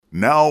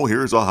Now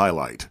here's a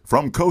highlight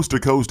from Coast to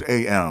Coast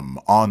AM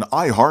on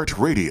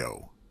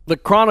iHeartRadio. The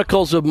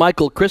Chronicles of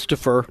Michael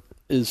Christopher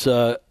is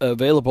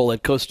available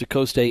at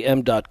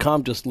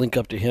coasttocoastam.com. Just link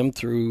up to him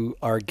through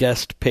our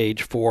guest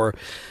page for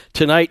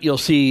tonight. You'll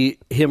see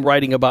him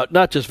writing about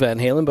not just Van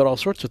Halen, but all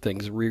sorts of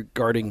things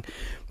regarding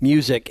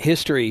music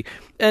history.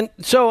 And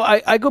so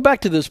I go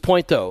back to this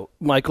point, though,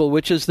 Michael,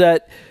 which is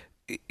that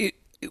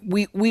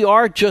we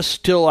are just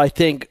still, I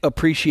think,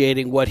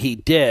 appreciating what he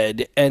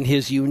did and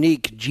his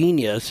unique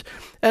genius,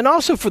 and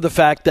also for the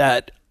fact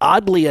that,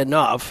 oddly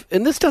enough,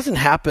 and this doesn't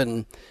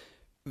happen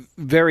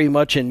very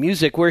much in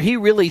music, where he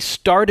really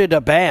started a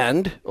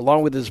band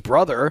along with his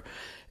brother,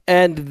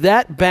 and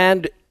that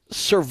band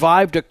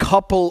survived a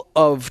couple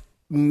of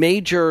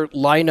major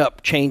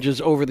lineup changes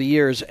over the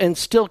years and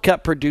still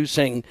kept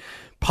producing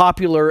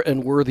popular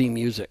and worthy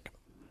music.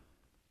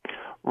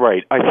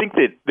 Right. I think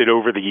that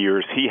over the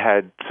years he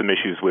had some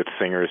issues with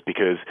singers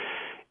because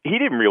he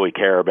didn't really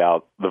care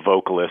about the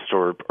vocalist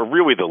or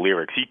really the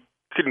lyrics. He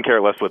couldn't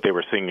care less what they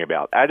were singing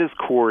about. At his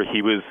core,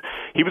 he was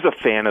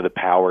a fan of the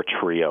power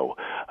trio.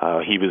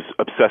 He was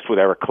obsessed with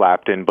Eric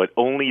Clapton, but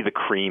only the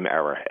Cream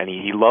era, and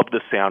he loved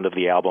the sound of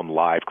the album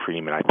Live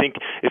Cream. And I think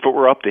if it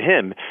were up to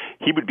him,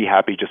 he would be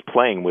happy just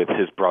playing with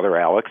his brother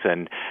Alex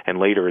and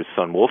later his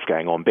son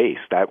Wolfgang on bass.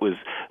 That was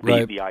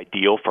the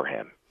ideal for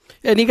him.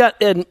 And he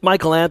got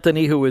Michael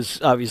Anthony, who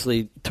was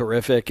obviously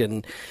terrific.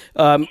 And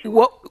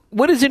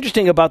what is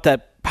interesting about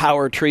that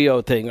power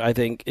trio thing, I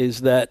think,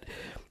 is that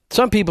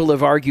some people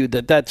have argued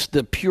that that's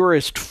the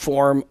purest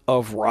form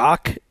of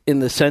rock, in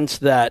the sense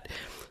that,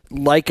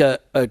 like a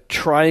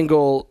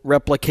triangle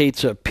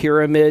replicates a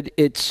pyramid,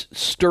 it's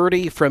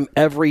sturdy from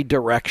every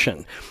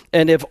direction.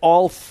 And if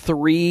all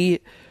three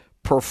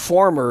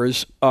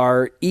performers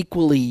are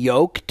equally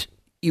yoked,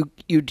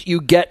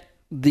 you get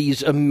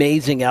these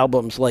amazing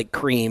albums like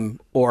Cream,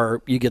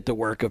 or you get the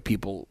work of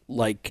people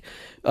like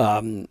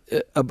Van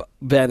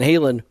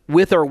Halen,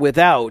 with or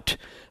without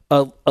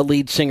a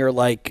lead singer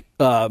like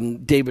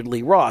David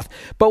Lee Roth.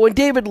 But when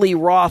David Lee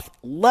Roth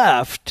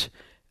left,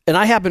 and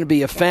I happen to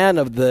be a fan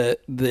of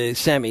the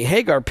Sammy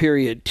Hagar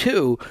period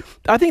too,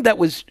 I think that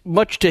was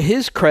much to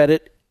his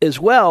credit as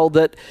well,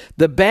 that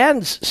the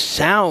band's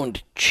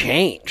sound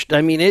changed. I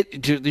mean,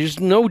 there's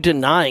no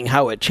denying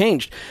how it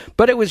changed,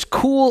 but it was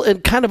cool in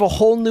kind of a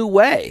whole new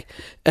way.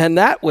 And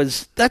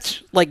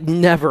that's like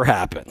never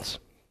happens.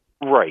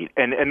 Right,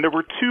 and there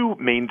were two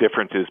main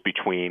differences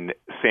between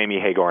Sammy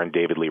Hagar and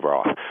David Lee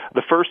Roth.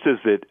 The first is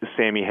that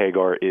Sammy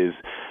Hagar is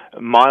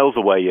miles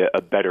away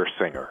a better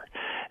singer,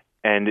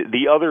 and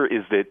the other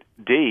is that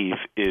Dave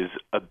is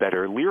a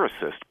better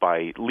lyricist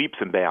by leaps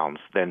and bounds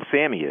than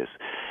Sammy is.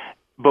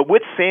 But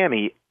with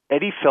Sammy,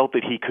 Eddie felt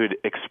that he could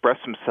express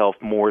himself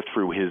more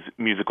through his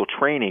musical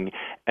training,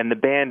 and the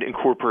band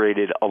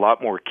incorporated a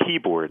lot more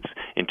keyboards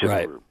into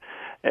the group.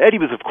 Eddie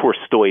was, of course,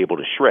 still able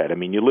to shred. I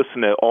mean, you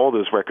listen to all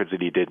those records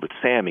that he did with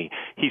Sammy,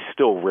 he's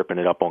still ripping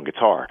it up on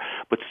guitar.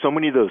 But so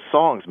many of those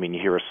songs, I mean, you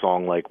hear a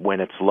song like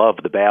When It's Love,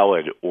 the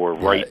ballad, or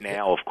Right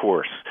Now, of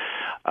course.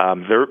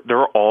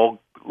 They're all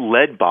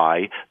led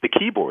by the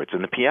keyboards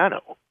and the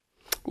piano.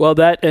 Well,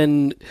 that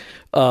and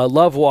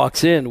Love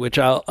Walks In, which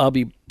I'll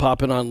be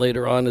popping on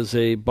later on as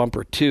a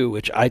bumper too,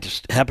 which I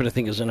just happen to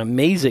think is an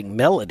amazing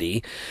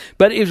melody.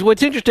 But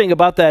what's interesting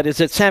about that is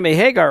that Sammy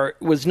Hagar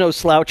was no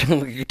slouch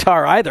on the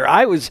guitar either.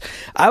 I was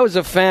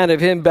a fan of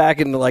him back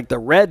in the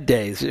Red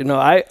days. You know,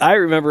 I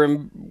remember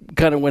him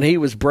kind of when he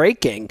was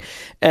breaking,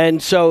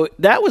 and so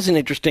that was an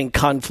interesting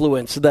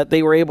confluence that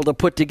they were able to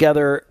put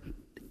together.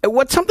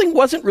 What something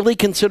wasn't really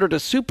considered a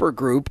super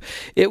group.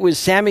 It was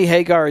Sammy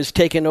Hagar has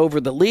taken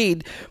over the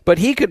lead, but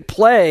he could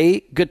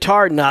play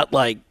guitar, not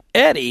like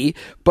Eddie,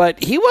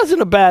 but he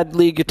wasn't a bad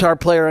lead guitar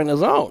player on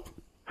his own.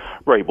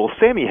 Right. Well,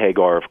 Sammy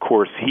Hagar, of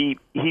course, he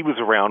was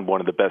around one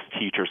of the best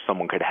teachers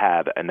someone could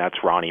have, and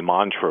that's Ronnie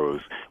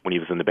Montrose when he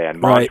was in the band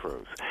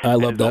Montrose. I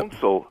love that.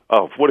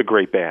 What a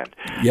great band.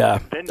 Yeah.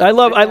 I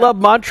love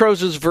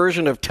Montrose's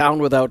version of Town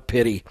Without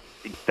Pity.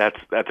 That's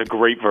a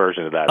great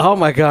version of that. Oh,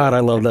 my God.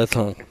 I love that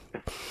song.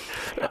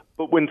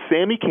 But when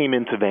Sammy came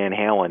into Van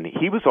Halen,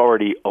 he was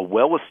already a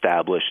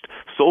well-established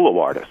solo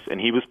artist, and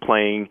he was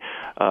playing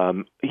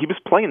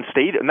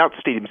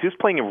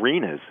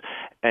arenas.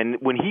 And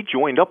when he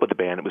joined up with the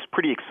band, it was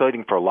pretty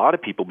exciting for a lot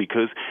of people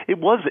because it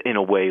was, in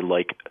a way,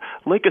 like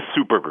a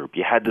supergroup.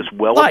 You had this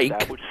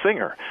well-established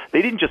singer.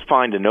 They didn't just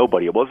find a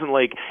nobody. It wasn't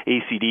like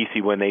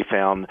AC/DC when they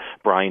found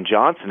Brian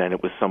Johnson, and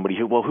it was somebody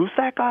who's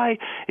that guy?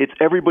 It's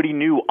everybody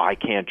knew I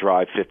Can't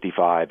Drive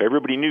 55.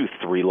 Everybody knew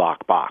Three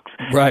Lock Box.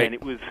 Right.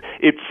 And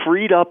it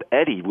freed up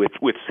Eddie,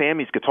 with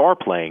Sammy's guitar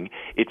playing,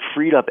 it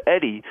freed up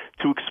Eddie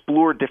to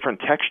explore different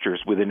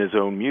textures within his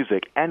own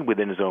music and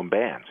within his own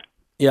band.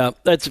 Yeah,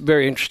 that's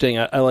very interesting.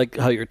 I like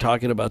how you're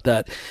talking about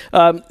that.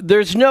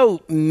 There's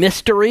no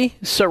mystery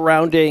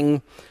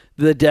surrounding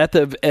the death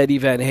of Eddie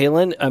Van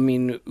Halen. I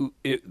mean,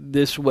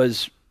 this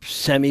was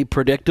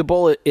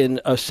semi-predictable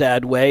in a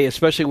sad way,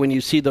 especially when you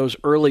see those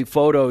early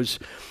photos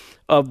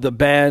of the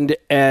band,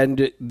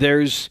 and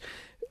there's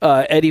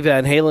Eddie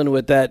Van Halen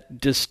with that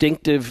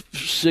distinctive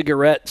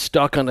cigarette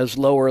stuck on his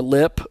lower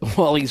lip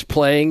while he's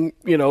playing,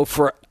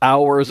 for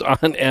hours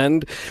on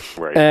end.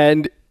 Right.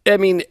 And I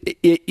mean,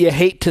 you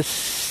hate to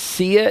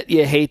see it,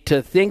 you hate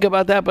to think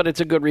about that, but it's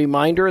a good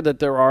reminder that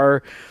there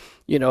are,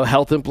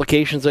 health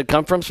implications that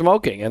come from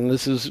smoking, and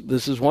this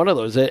is one of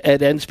those.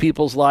 It ends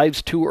people's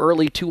lives too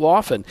early, too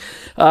often.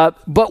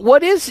 But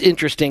what is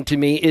interesting to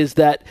me is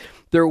that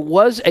there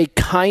was a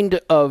kind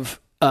of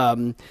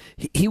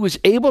he was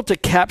able to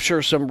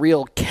capture some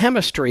real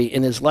chemistry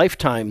in his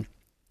lifetime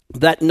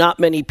that not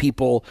many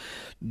people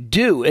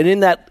do. And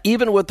in that,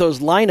 even with those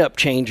lineup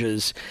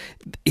changes,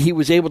 he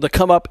was able to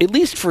come up, at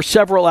least for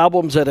several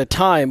albums at a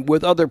time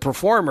with other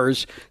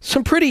performers,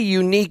 some pretty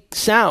unique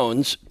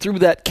sounds through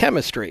that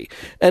chemistry.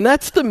 And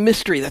that's the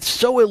mystery that's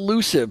so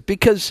elusive,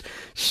 because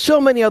so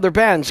many other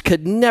bands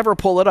could never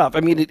pull it off.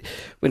 I mean,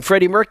 when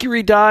Freddie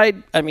Mercury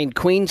died,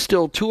 Queen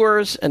still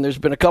tours, and there's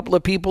been a couple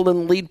of people in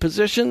the lead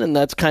position, and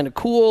that's kind of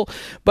cool,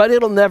 but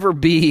it'll never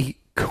be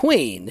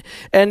Queen.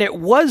 And it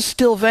was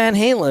still Van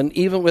Halen,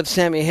 even with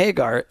Sammy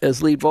Hagar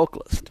as lead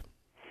vocalist.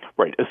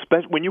 Right,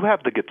 especially when you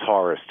have the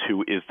guitarist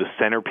who is the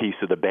centerpiece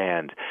of the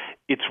band.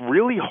 It's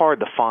really hard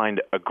to find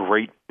a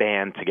great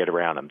band to get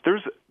around him.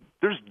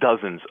 There's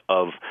dozens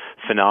of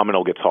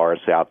phenomenal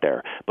guitarists out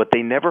there, but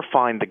they never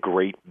find the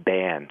great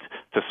band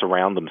to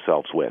surround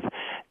themselves with.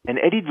 And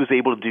Eddie was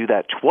able to do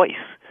that twice,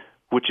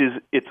 which is,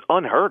 it's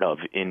unheard of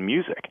in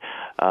music.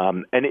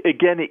 And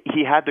again,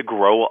 he had to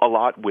grow a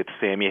lot with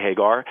Sammy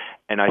Hagar,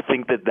 and I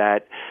think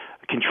that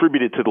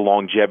contributed to the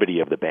longevity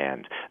of the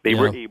band. They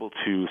were able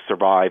to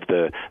survive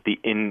the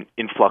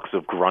influx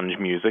of grunge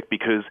music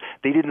because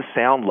they didn't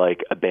sound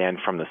like a band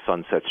from the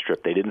Sunset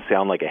Strip. They didn't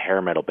sound like a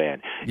hair metal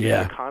band.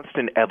 Yeah. It was a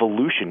constant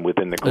evolution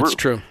within the group. That's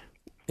true.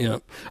 Yeah,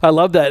 I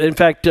love that. In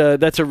fact,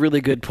 that's a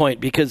really good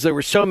point, because there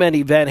were so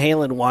many Van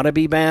Halen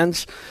wannabe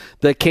bands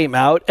that came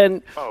out,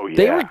 and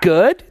they were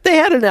good. They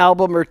had an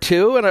album or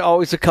two and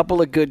always a couple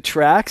of good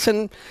tracks.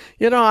 And,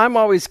 I'm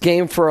always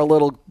game for a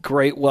little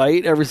Great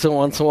White every so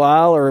once in a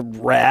while, or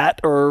Rat,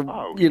 or,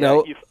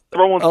 You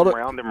throwing some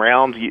round and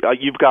round,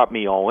 you've got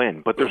me all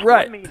in. But there's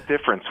one main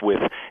difference with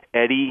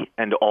Eddie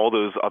and all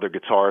those other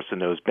guitarists in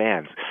those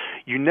bands.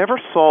 You never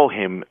saw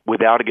him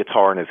without a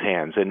guitar in his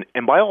hands, and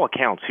by all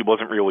accounts, he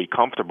wasn't really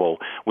comfortable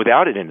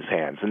without it in his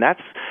hands. And that's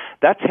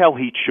how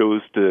he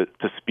chose to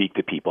speak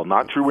to people,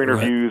 not through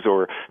interviews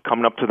or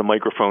coming up to the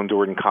microphone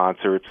during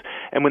concerts.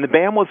 And when the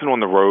band wasn't on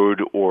the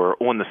road or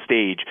on the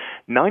stage,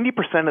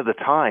 90% of the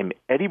time,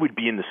 Eddie would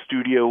be in the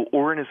studio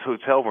or in his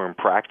hotel room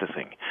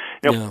practicing.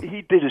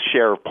 He did his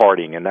share of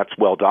partying, and that's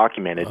well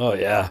documented. Oh,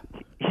 yeah.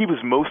 He was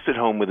most at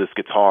home with his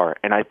guitar,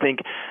 and I think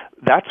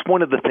that's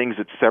one of the things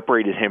that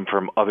separated him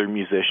from other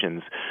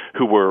musicians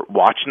who were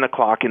watching the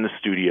clock in the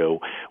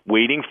studio,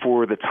 waiting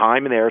for the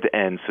time there to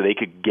end so they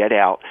could get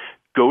out,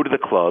 go to the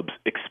clubs,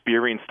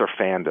 experience their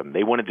fandom.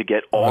 They wanted to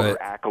get all their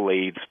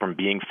accolades from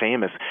being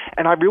famous,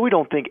 and I really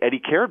don't think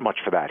Eddie cared much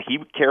for that. He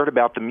cared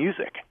about the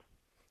music.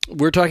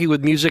 We're talking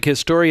with music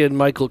historian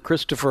Michael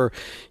Christopher.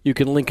 You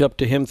can link up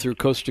to him through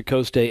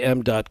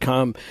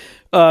coasttocoastam.com.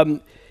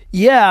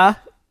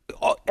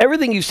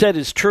 Everything you said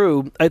is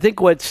true. I think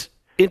what's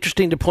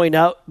interesting to point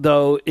out,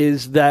 though,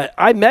 is that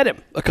I met him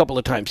a couple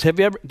of times.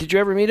 Did you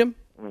ever meet him?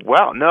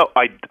 Well, no,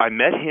 I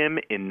met him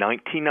in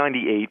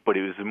 1998, but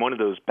it was in one of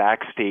those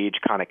backstage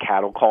kind of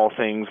cattle call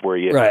things where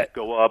you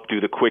go up, do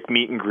the quick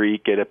meet and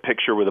greet, get a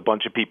picture with a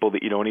bunch of people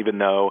that you don't even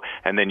know,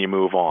 and then you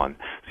move on.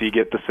 So you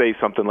get to say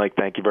something like,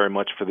 thank you very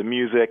much for the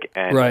music,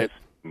 and just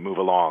move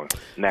along.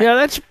 Next.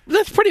 Yeah,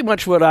 that's pretty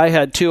much what I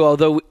had, too,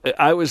 although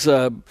I was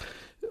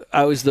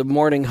the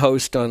morning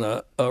host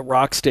on a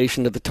rock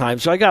station at the time,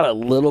 so I got a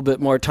little bit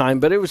more time,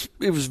 but it was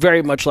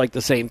very much like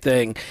the same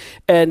thing.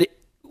 And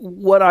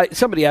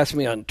somebody asked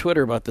me on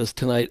Twitter about this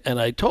tonight,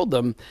 and I told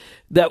them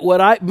that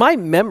my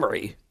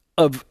memory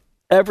of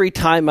every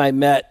time I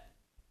met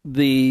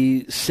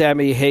the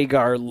Sammy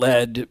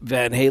Hagar-led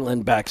Van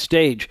Halen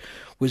backstage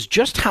was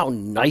just how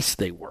nice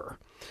they were.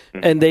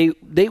 And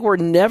they were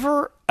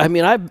never,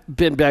 I've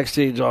been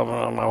backstage all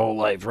my whole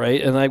life, right?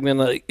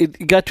 And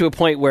it got to a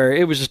point where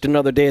it was just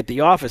another day at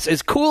the office.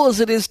 As cool as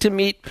it is to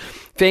meet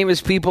famous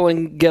people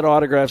and get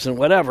autographs and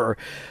whatever,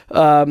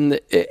 and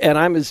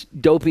I'm as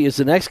dopey as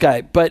the next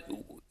guy, but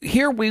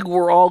here we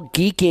were all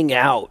geeking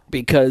out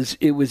because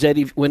it was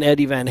when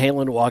Eddie Van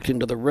Halen walked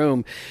into the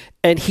room,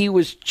 and he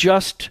was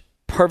just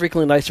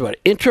perfectly nice about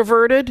it.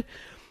 Introverted,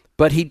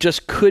 but he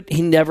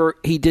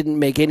didn't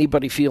make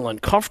anybody feel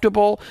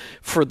uncomfortable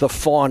for the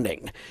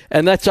fawning.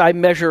 And I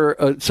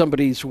measure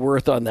somebody's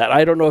worth on that.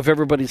 I don't know if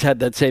everybody's had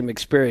that same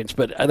experience,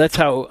 but that's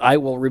how I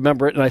will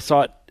remember it. And I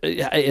saw it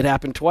it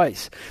happened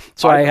twice.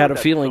 So I had a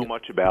feeling so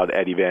much about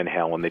Eddie Van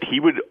Halen that he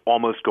would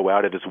almost go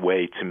out of his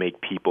way to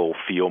make people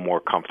feel more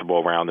comfortable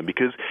around him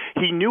because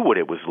he knew what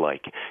it was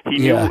like. He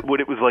knew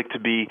what it was like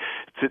to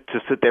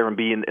sit there and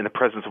be in the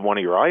presence of one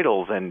of your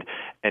idols and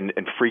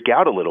freak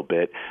out a little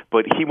bit.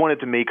 But he wanted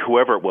to make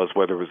whoever it was,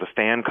 whether it was a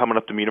fan coming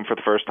up to meet him for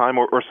the first time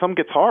or some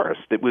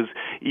guitarist that was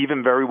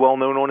even very well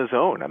known on his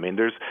own. I mean,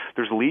 there's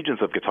legions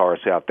of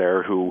guitarists out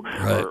there who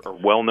are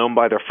well known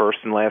by their first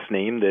and last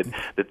name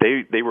that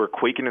they were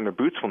quaking in their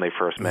boots when they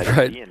first met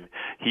Eddie, and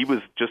he was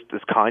just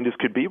as kind as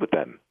could be with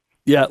them.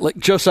 Yeah, like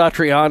Joe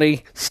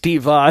Satriani,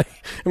 Steve Vai.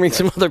 I mean,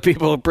 some other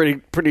people are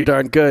pretty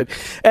darn good.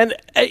 And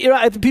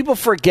people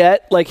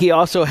forget, like, he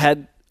also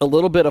had a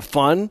little bit of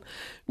fun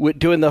with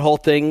doing the whole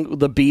thing,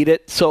 the Beat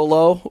It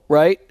solo,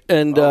 right?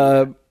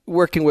 And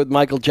working with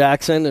Michael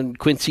Jackson and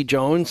Quincy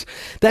Jones.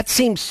 That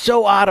seems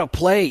so out of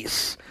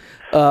place.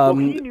 Well,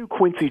 he knew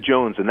Quincy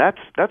Jones, and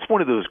that's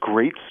one of those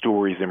great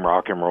stories in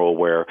rock and roll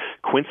where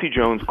Quincy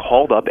Jones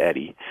called up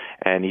Eddie,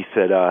 and he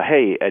said,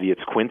 "Hey, Eddie,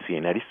 it's Quincy."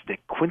 And Eddie said,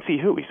 "Quincy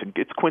who?" He said,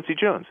 "It's Quincy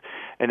Jones."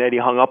 And Eddie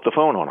hung up the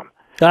phone on him.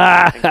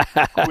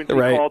 Quincy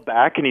called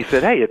back, and he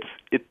said, "Hey,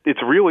 it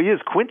really is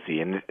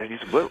Quincy." And he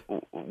said,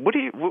 "What do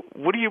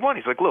you want?"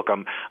 He's like, "Look,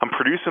 I'm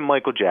producing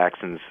Michael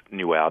Jackson's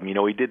new album. You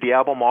know, he did the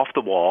album Off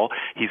the Wall.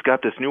 He's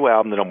got this new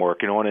album that I'm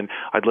working on, and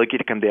I'd like you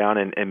to come down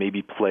and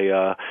maybe play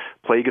a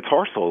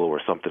guitar solo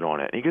or something on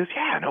it." And he goes,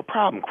 "Yeah, no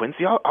problem,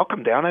 Quincy. I'll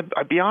come down.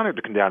 I'd be honored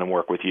to come down and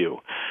work with you."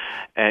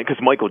 And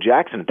because Michael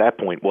Jackson at that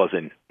point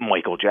wasn't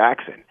Michael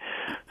Jackson,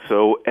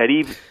 so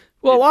Eddie.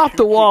 Well, Off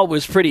the Wall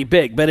was pretty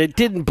big, but it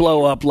didn't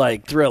blow up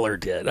like Thriller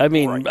did. I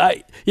mean,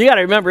 you got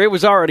to remember, it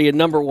was already a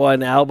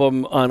 #1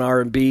 album on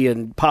R&B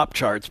and pop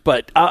charts.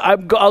 But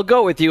I'll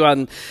go with you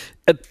on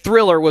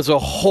Thriller was a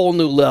whole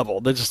new level.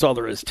 That's just all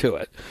there is to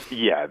it.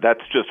 Yeah,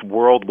 that's just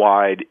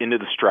worldwide into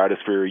the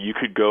stratosphere. You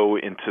could go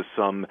into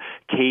some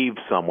cave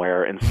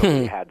somewhere and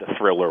somebody had the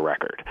Thriller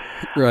record.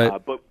 Right.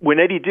 But when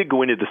Eddie did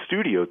go into the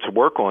studio to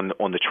work on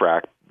the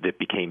track that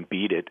became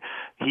Beat It,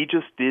 he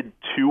just did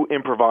 2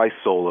 improvised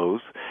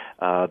solos.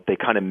 They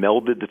kind of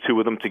melded the 2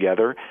 of them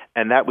together,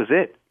 and that was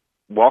it.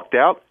 Walked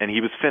out, and he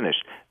was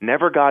finished.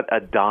 Never got a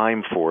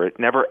dime for it,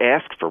 never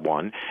asked for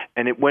one,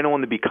 and it went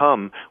on to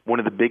become one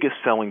of the biggest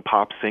selling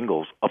pop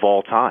singles of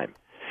all time.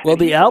 Well,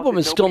 the album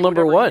is still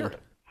 #1.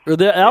 Or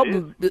the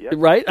album,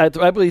 right?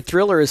 I believe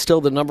Thriller is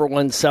still the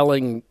 #1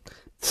 selling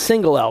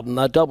single album,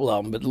 not double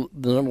album, but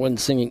the #1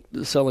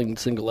 selling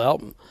single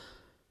album.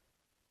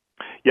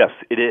 Yes,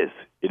 it is.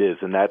 It is,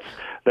 and that's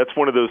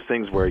one of those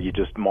things where you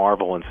just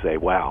marvel and say,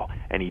 "Wow!"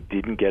 And he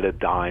didn't get a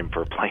dime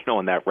for playing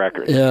on that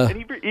record, and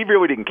he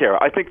really didn't care.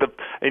 I think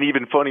an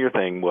even funnier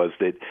thing was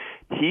that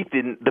he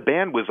didn't. The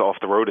band was off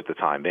the road at the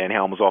time. Van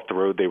Halen was off the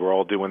road. They were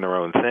all doing their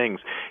own things.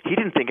 He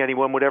didn't think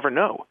anyone would ever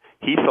know.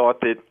 He thought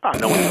that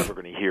no one's ever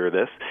going to hear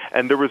this.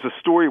 And there was a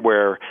story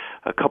where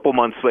a couple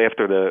weeks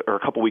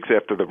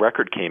after the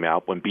record came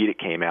out, when Beat It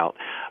came out,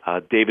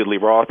 David Lee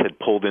Roth had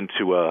pulled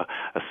into a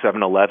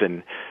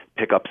 7-Eleven.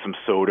 Pick up some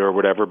soda or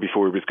whatever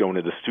before he was going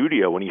to the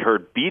studio, and he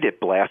heard Beat It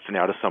blasting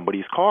out of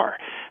somebody's car.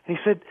 And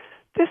he said,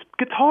 "This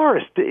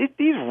guitarist,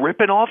 he's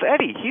ripping off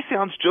Eddie. He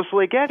sounds just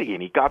like Eddie."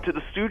 And he got to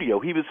the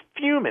studio. He was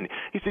fuming.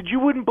 He said, "You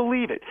wouldn't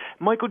believe it.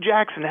 Michael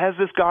Jackson has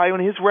this guy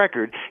on his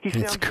record. He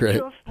sounds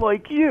just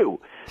like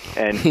you."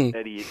 And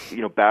Eddie,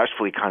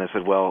 bashfully kind of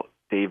said, "Well,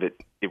 David,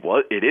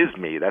 it is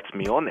me. That's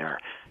me on there."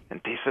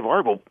 And they said, "All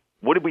right, well,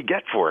 what did we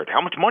get for it?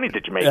 How much money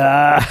did you make?"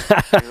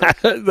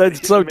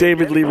 That's so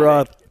David Lee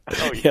Roth.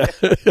 Oh,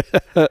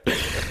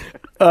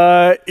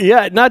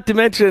 yeah. Not to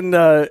mention,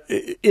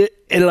 in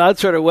an odd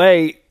sort of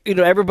way,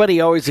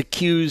 everybody always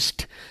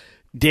accused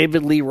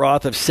David Lee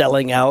Roth of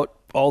selling out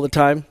all the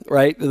time,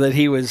 right? That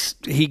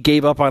he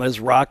gave up on his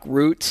rock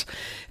roots.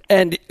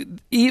 And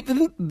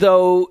even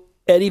though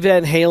Eddie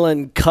Van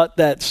Halen cut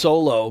that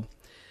solo,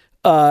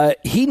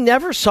 he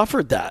never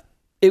suffered that.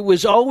 It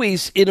was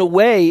always, in a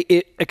way,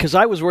 because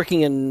I was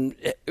working in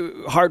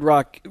hard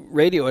rock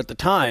radio at the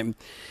time,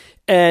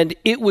 and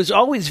it was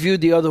always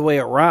viewed the other way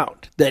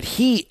around, that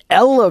he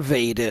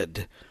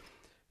elevated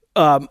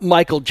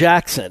Michael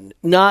Jackson,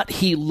 not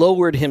he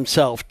lowered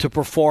himself to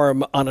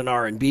perform on an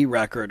R&B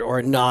record or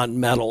a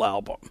non-metal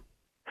album.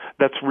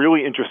 That's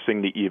really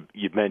interesting that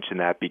you've mentioned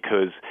that,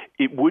 because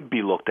it would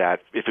be looked at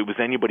if it was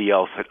anybody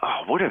else that,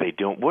 what are they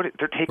doing?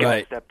 They're taking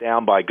a step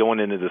down by going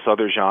into this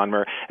other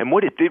genre. And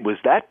what it did was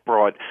that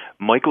brought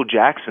Michael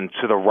Jackson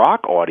to the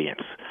rock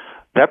audience.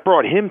 That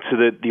brought him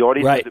to the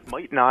audience that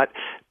might not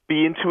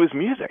be into his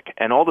music.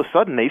 And all of a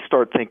sudden they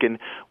start thinking,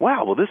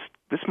 wow, well, this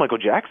Michael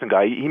Jackson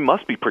guy, he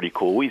must be pretty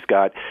cool. He's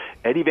got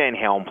Eddie Van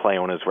Halen play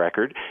on his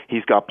record.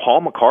 He's got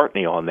Paul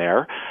McCartney on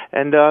there.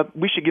 And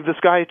we should give this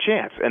guy a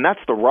chance. And that's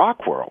the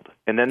rock world.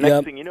 And then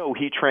next thing you know,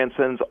 he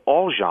transcends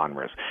all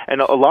genres.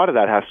 And a lot of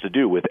that has to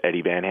do with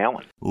Eddie Van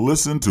Halen.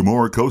 Listen to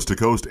more Coast to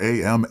Coast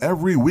AM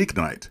every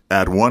weeknight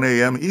at 1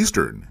 a.m.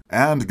 Eastern.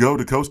 And go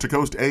to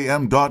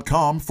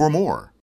coasttocoastam.com for more.